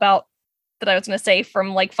that I was going to say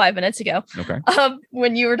from like 5 minutes ago. Okay.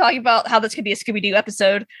 When you were talking about how this could be a Scooby-Doo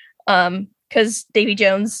episode, because Davy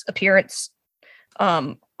Jones' appearance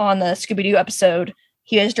on the Scooby-Doo episode,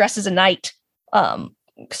 he was dressed as a knight,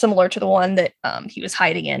 similar to the one that he was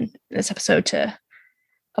hiding in this episode to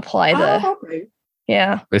apply the.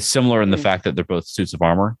 Yeah. It's similar in the fact that they're both suits of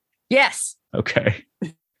armor. Yes. Okay.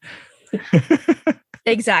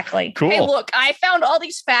 Exactly. Cool. Hey, look, I found all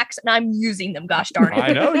these facts and I'm using them. Gosh darn it.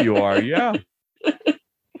 I know you are. Yeah.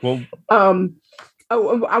 Well.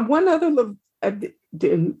 One other look at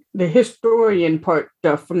the historian part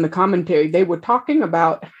from the commentary. They were talking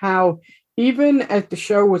about how even as the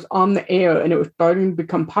show was on the air and it was starting to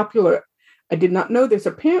become popular, I did not know this.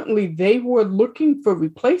 Apparently, they were looking for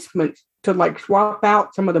replacements to like swap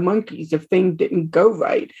out some of the Monkees if things didn't go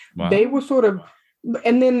right. Wow. They were sort of,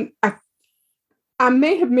 and then I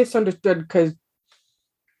may have misunderstood because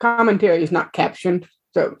commentary is not captioned.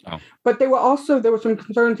 So, but there were some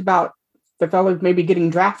concerns about the fellas maybe getting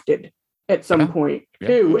drafted at some point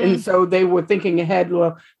too. Mm-hmm. And so they were thinking ahead,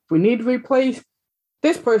 well, if we need to replace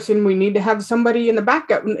this person, we need to have somebody in the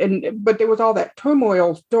backup. But there was all that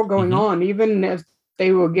turmoil still going on, even as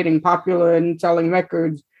they were getting popular and selling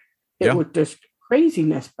records. It was just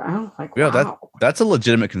craziness. But I was like, wow. That's a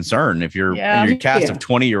legitimate concern if you're your cast of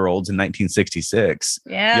 20-year-olds in 1966,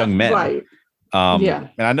 young men. Right.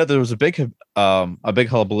 And I know there was a big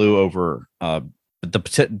hullabaloo over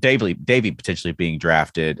Davey potentially being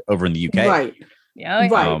drafted over in the UK. Right. Yeah.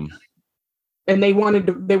 Right. And they wanted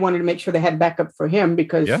to make sure they had backup for him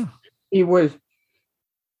because he was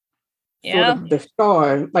sort of the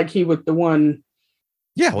star, like he was the one.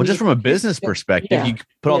 Yeah, well, just from a business perspective, you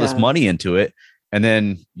put all this money into it, and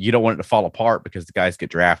then you don't want it to fall apart because the guys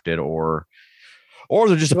get drafted, or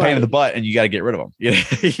they're just a pain in the butt, and you got to get rid of them.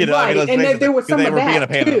 You know, right. And there was some of that being a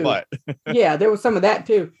pain in the butt. Yeah, there was some of that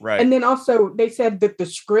too. Right. And then also they said that the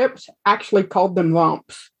script actually called them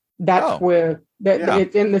romps. That's where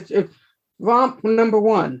it's in this. It's romp number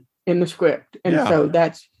 1 in the script, and so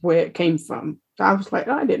that's where it came from. So I was like,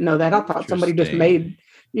 I didn't know that. I thought somebody just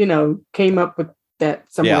came up with that.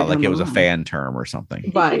 Like it was a fan term or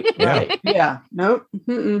something. Right. Right. Yeah. Nope.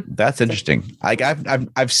 Mm-mm. That's interesting. Like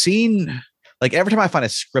I've seen, like every time I find a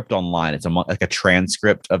script online, it's like a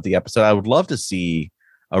transcript of the episode. I would love to see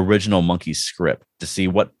original Monkee script to see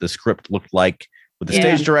what the script looked like with the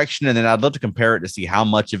stage direction, and then I'd love to compare it to see how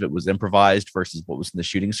much of it was improvised versus what was in the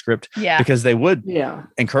shooting script. Yeah, because they would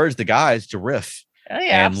encourage the guys to riff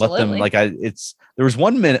and let them there was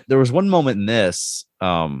one moment in this,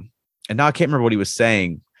 and now I can't remember what he was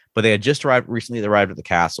saying, but they had just recently arrived at the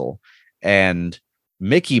castle, and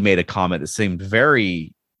Mickey made a comment that seemed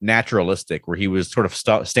very naturalistic, where he was sort of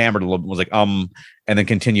stammered a little bit, was like, and then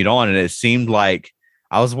continued on. And it seemed like,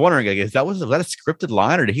 I was wondering, like, was that a scripted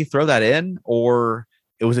line, or did he throw that in, or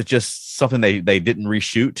was it just something they didn't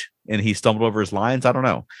reshoot and he stumbled over his lines? I don't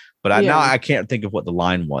know. But now I can't think of what the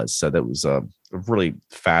line was. So that was a really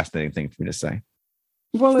fascinating thing for me to say.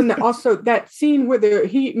 Well, and also that scene where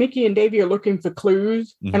Mickey and Davy are looking for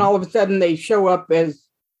clues, and all of a sudden they show up as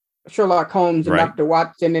Sherlock Holmes and Dr.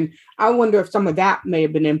 Watson, and I wonder if some of that may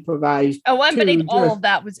have been improvised. Oh, I'm betting all of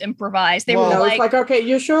that was improvised. They were it's like, okay,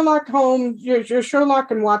 you're Sherlock Holmes, you're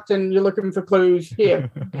Sherlock and Watson, you're looking for clues.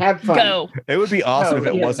 Here, have fun. Go. It would be awesome if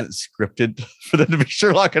it wasn't scripted for them to be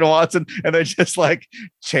Sherlock and Watson, and they just like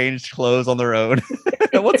changed clothes on their own.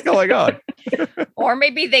 What's going on? Or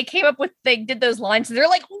maybe they did those lines and they're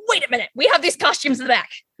like, wait a minute, we have these costumes in the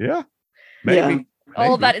back. Yeah, maybe. Yeah.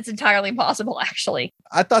 All of that is entirely possible, actually.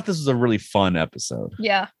 I thought this was a really fun episode.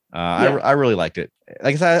 Yeah. I really liked it.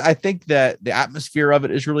 Like I said, I think that the atmosphere of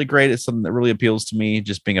it is really great. It's something that really appeals to me,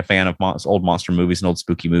 just being a fan of old monster movies and old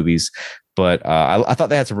spooky movies. But I thought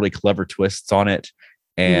they had some really clever twists on it.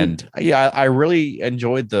 And I really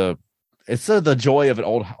enjoyed the joy of an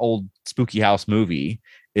old spooky house movie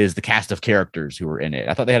is the cast of characters who were in it.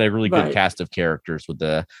 I thought they had a really good cast of characters with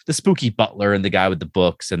the spooky butler and the guy with the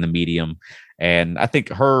books and the medium. And I think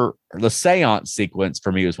the seance sequence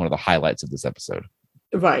for me was one of the highlights of this episode.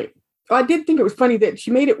 Right. I did think it was funny that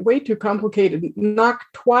she made it way too complicated. Knock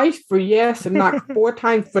twice for yes and knock 4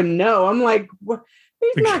 times for no. I'm like, what?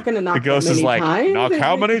 He's not going to knock. The ghost is like, times. Knock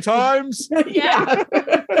how many times? Yeah.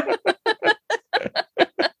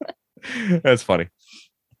 That's funny.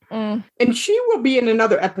 And she will be in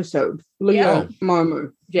another episode. Leah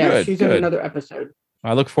Marmor. Yeah, she's in another episode.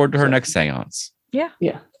 I look forward to her next seance. Yeah.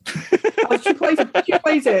 Yeah. She plays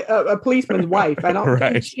a policeman's wife. I don't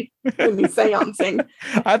think she's going to be seancing.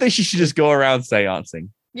 I think she should just go around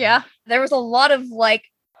seancing. Yeah. There was a lot of like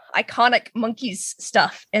iconic Monkees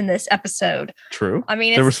stuff in this episode. True. I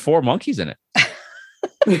mean, there was 4 monkeys in it.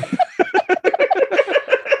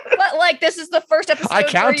 But like, this is the first episode. I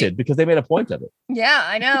counted because they made a point of it. Yeah,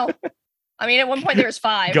 I know. I mean, at one point there was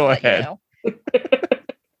 5. Go ahead. You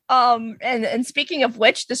know. And speaking of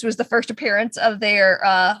which, this was the first appearance of their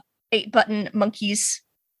 8-button Monkees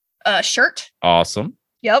shirt. Awesome.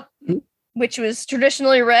 Yep. Which was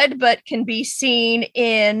traditionally red, but can be seen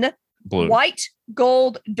in blue, white,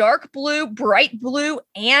 gold, dark blue, bright blue,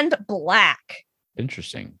 and black.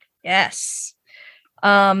 Interesting. Yes.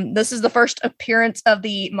 This is the first appearance of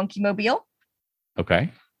the Monkee Mobile.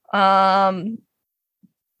 Okay.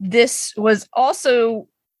 This was also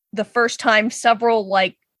the first time several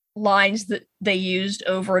like lines that they used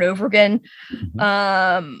over and over again.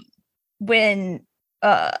 When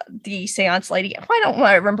the seance lady,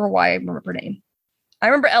 I remember her name. I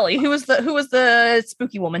remember Ellie. Who was the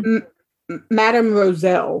spooky woman? Madame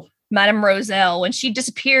Roselle. Madame Roselle. When she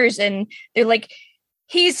disappears and they're like,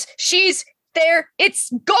 she's there,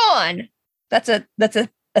 it's gone. That's a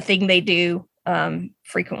thing they do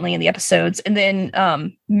frequently in the episodes. And then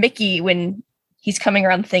Mickey, when he's coming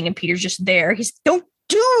around the thing and Peter's just there, he's don't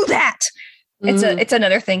do that. It's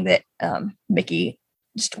another thing that Mickey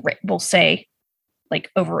just will say,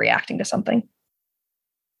 like overreacting to something.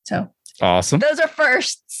 So awesome. Those are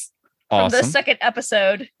firsts from the second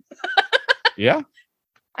episode. Yeah.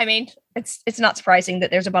 I mean, it's not surprising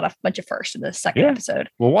that there's about a bunch of firsts in the second episode.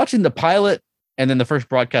 Well, watching the pilot and then the first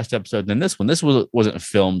broadcast episode, and then this one, wasn't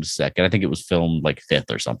filmed second. I think it was filmed like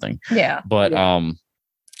 5th or something. Yeah. But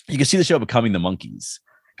you can see the show becoming the Monkees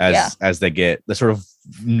as they get the sort of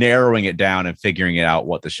narrowing it down and figuring it out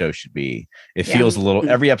what the show should be. It feels a little,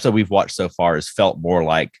 every episode we've watched so far has felt more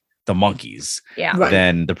like the Monkees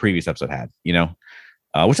than the previous episode had, you know?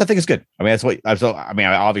 Which I think is good. I mean,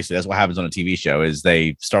 obviously that's what happens on a TV show is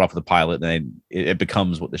they start off with a pilot and then it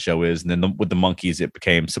becomes what the show is. And then with the Monkees, it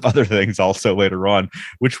became some other things also later on,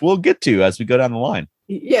 which we'll get to as we go down the line.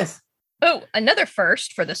 Yes. Oh, another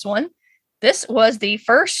first for this one. This was the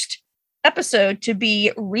first episode to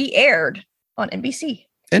be re-aired on NBC.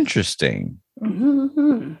 Interesting.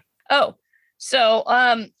 Mm-hmm. Oh, so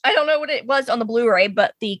I don't know what it was on the Blu-ray,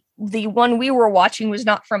 but the one we were watching was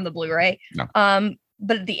not from the Blu-ray. No.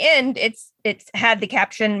 But at the end, it's had the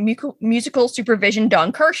caption musical supervision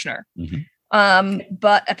Don Kirshner. Mm-hmm.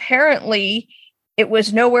 But apparently it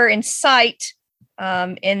was nowhere in sight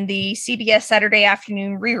in the CBS Saturday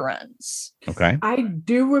afternoon reruns. Okay. I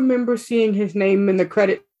do remember seeing his name in the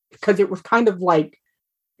credit because it was kind of like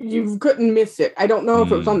you couldn't miss it. I don't know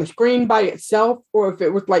if it was on the screen by itself or if it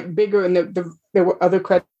was like bigger and there were other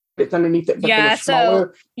credits underneath it. But yeah. they were smaller.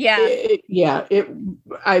 So yeah.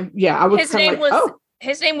 I was his name was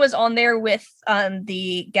his name was on there with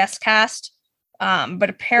the guest cast, but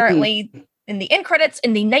apparently in the end credits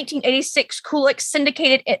in the 1986 Kulik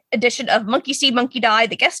syndicated edition of Monkee See, Monkee Die,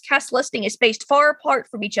 the guest cast listing is spaced far apart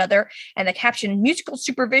from each other, and the caption "Musical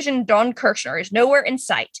Supervision Don Kirshner" is nowhere in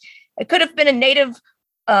sight. It could have been a native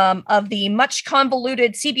of the much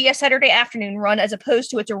convoluted CBS Saturday afternoon run as opposed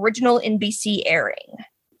to its original NBC airing.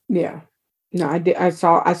 Yeah. No, I did. I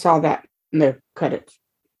saw that in the credits.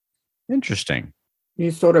 Interesting.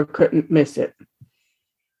 You sort of couldn't miss it.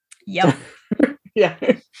 Yep. Yeah.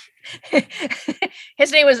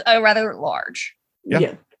 His name was rather large.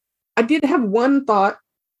 Yeah. I did have one thought,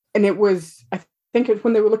 and it was, I think it's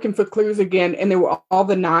when they were looking for clues again, and there were all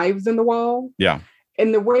the knives in the wall. Yeah.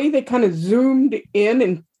 And the way they kind of zoomed in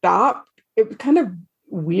and stopped, it was kind of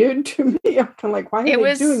weird to me. I'm kind of like, why are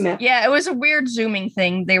they doing that? Yeah, it was a weird zooming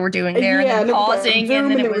thing they were doing there, and then pausing, and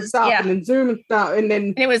then it was stopping and zoom and stop, and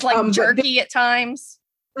then it was like jerky at times.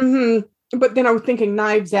 Mm-hmm. But then I was thinking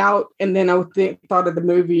Knives Out, and then I thought of the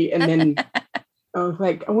movie, and then I was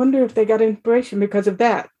like, I wonder if they got inspiration because of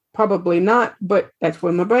that. Probably not, but that's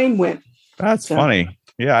where my brain went. That's funny.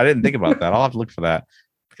 Yeah, I didn't think about that. I'll have to look for that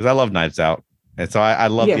because I love Knives Out. And so I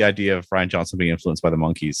love the idea of Ryan Johnson being influenced by the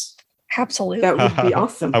Monkees. Absolutely. That would be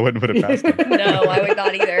awesome. I wouldn't put it past him. No, I would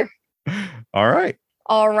not either. All right.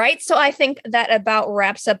 All right. So I think that about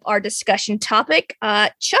wraps up our discussion topic.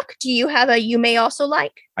 Chuck, do you have a You May Also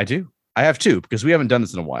Like? I do. I have two because we haven't done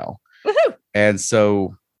this in a while. Woohoo! And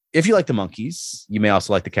so if you like the Monkees, you may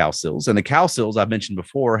also like the Cowsills. And the Cowsills, I've mentioned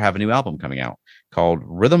before, have a new album coming out called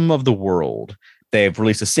Rhythm of the World. They've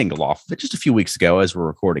released a single off of it just a few weeks ago as we're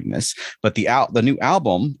recording this. But the new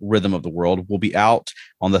album, Rhythm of the World, will be out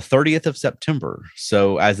on the 30th of September.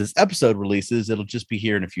 So as this episode releases, it'll just be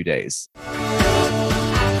here in a few days.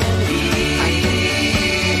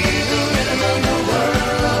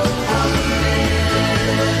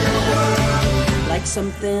 Like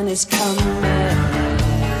something is coming.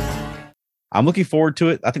 I'm looking forward to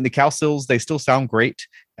it. I think the Cowsills, they still sound great.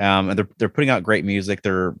 And they're putting out great music.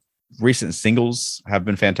 Their recent singles have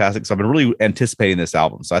been fantastic. So I've been really anticipating this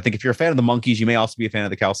album. So I think if you're a fan of the Monkees, you may also be a fan of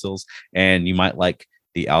the Cowsills, and you might like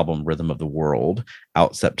the album Rhythm of the World,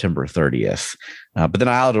 out September 30th. But then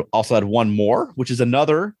I also had one more, which is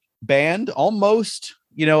another band almost,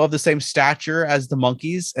 of the same stature as the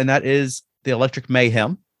Monkees, and that is the Electric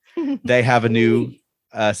Mayhem. They have a new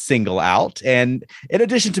single out. And in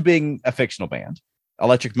addition to being a fictional band,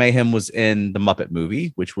 Electric Mayhem was in the Muppet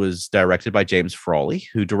movie, which was directed by James Frawley,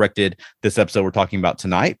 who directed this episode we're talking about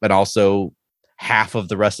tonight, but also half of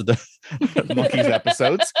the rest of the Monkees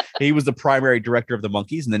episodes. He was the primary director of the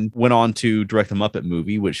Monkees, and then went on to direct the Muppet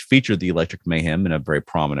movie, which featured the Electric Mayhem in a very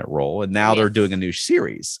prominent role. And now they're doing a new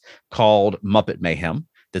series called Muppet Mayhem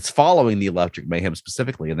that's following the Electric Mayhem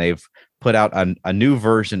specifically. And they've put out a new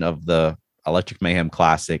version of the Electric Mayhem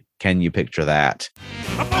classic, Can You Picture That?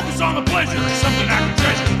 I focus on the pleasure, something I can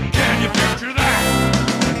treasure. Can you picture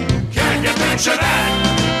that? Can you picture that?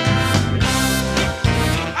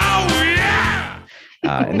 Oh, yeah!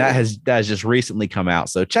 And that has just recently come out.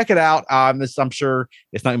 So check it out. I'm sure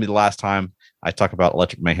it's not going to be the last time I talk about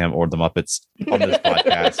Electric Mayhem or the Muppets on this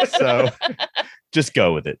podcast. So just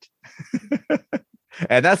go with it.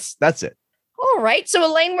 And that's it. All right. So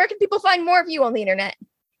Elaine, where can people find more of you on the internet?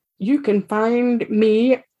 You can find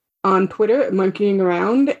me on Twitter at Monkeeing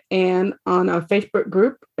Around and on our Facebook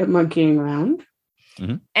group at Monkeeing Around.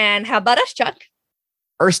 Mm-hmm. And how about us, Chuck?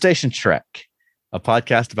 Earth Station Trek, a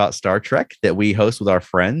podcast about Star Trek that we host with our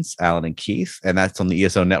friends, Alan and Keith, and that's on the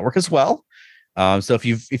ESO Network as well. So if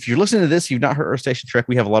you're listening to this, you've not heard Earth Station Trek,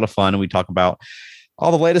 we have a lot of fun, and we talk about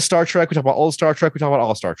all the latest Star Trek. We talk about old Star Trek. We talk about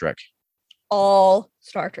all Star Trek. All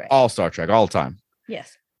Star Trek. All Star Trek, all the time.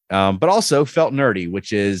 Yes. But also Felt Nerdy,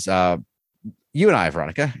 which is you and I,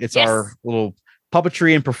 Veronica. It's our little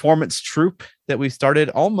puppetry and performance troupe that we started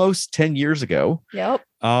almost 10 years ago. Yep.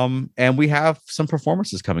 And we have some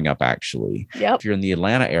performances coming up, actually. Yep. If you're in the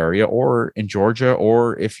Atlanta area or in Georgia,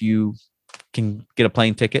 or if you can get a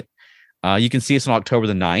plane ticket, you can see us on October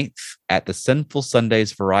the 9th at the Sinful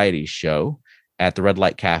Sundays Variety Show at the Red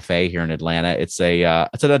Light Cafe here in Atlanta. It's an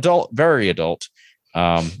adult, very adult,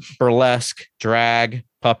 burlesque, drag,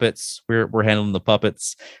 puppets. We're handling the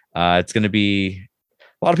puppets. It's going to be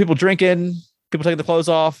a lot of people drinking, people taking the clothes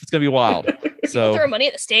off. It's going to be wild. So throw money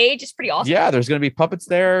at the stage. It's pretty awesome. Yeah, there's going to be puppets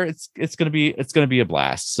there. It's going to be a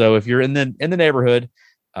blast. So if you're in the neighborhood,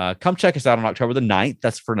 come check us out on October the 9th.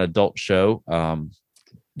 That's for an adult show.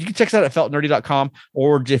 you can check us out at feltnerdy.com,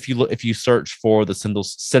 or if you search for the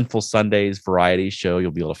Sinful Sundays variety show,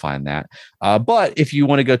 you'll be able to find that. But if you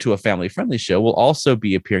want to go to a family-friendly show, we'll also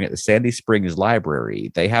be appearing at the Sandy Springs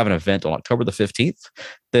Library. They have an event on October the 15th.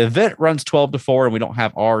 The event runs 12 to 4, and we don't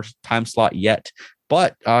have our time slot yet.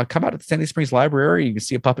 But come out at the Sandy Springs Library. You can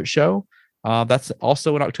see a puppet show. That's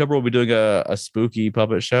also in October. We'll be doing a spooky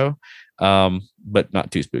puppet show, but not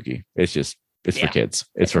too spooky. It's for kids.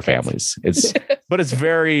 It's for families. But it's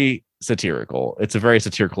very satirical. It's a very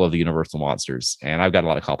satirical of the Universal monsters. And I've got a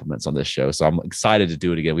lot of compliments on this show. So I'm excited to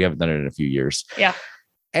do it again. We haven't done it in a few years. Yeah.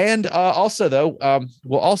 And also, though,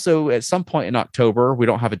 we'll also at some point in October, we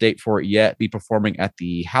don't have a date for it yet, be performing at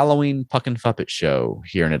the Halloween Puck and Puppet Show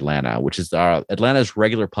here in Atlanta, which is Atlanta's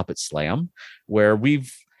regular puppet slam, where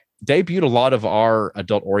we've debuted a lot of our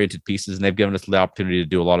adult-oriented pieces, and they've given us the opportunity to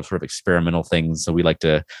do a lot of sort of experimental things. So we like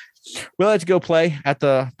to go play at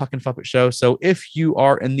the Puck and Puppet Show. So if you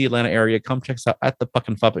are in the Atlanta area, come check us out at the Puck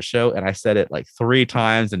and Puppet Show. And I said it like 3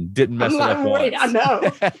 times and didn't mess it up once. I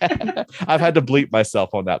know. I've had to bleep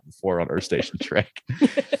myself on that before on Earth Station Trek.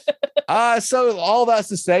 So all that's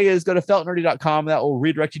to say is go to feltnerdy.com. That will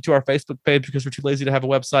redirect you to our Facebook page because we're too lazy to have a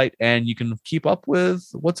website, and you can keep up with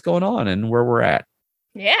what's going on and where we're at.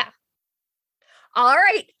 Yeah. All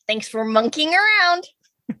right. Thanks for monkeying around.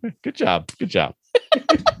 Good job.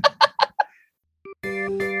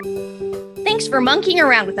 Thanks for monkeying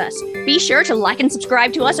around with us. Be sure to like and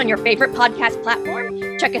subscribe to us on your favorite podcast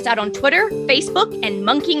platform. Check us out on Twitter, Facebook, and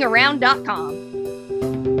monkeyingaround.com.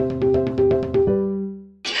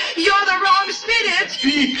 You're the wrong spinach!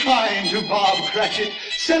 Be kind to Bob Cratchit.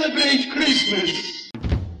 Celebrate Christmas.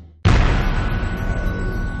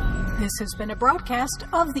 This has been a broadcast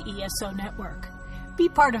of the ESO Network. Be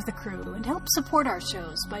part of the crew and help support our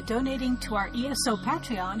shows by donating to our ESO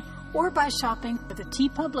Patreon or by shopping at the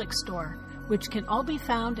TeePublic store, which can all be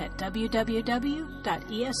found at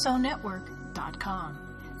www.esonetwork.com.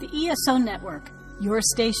 The ESO Network, your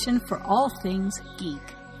station for all things geek.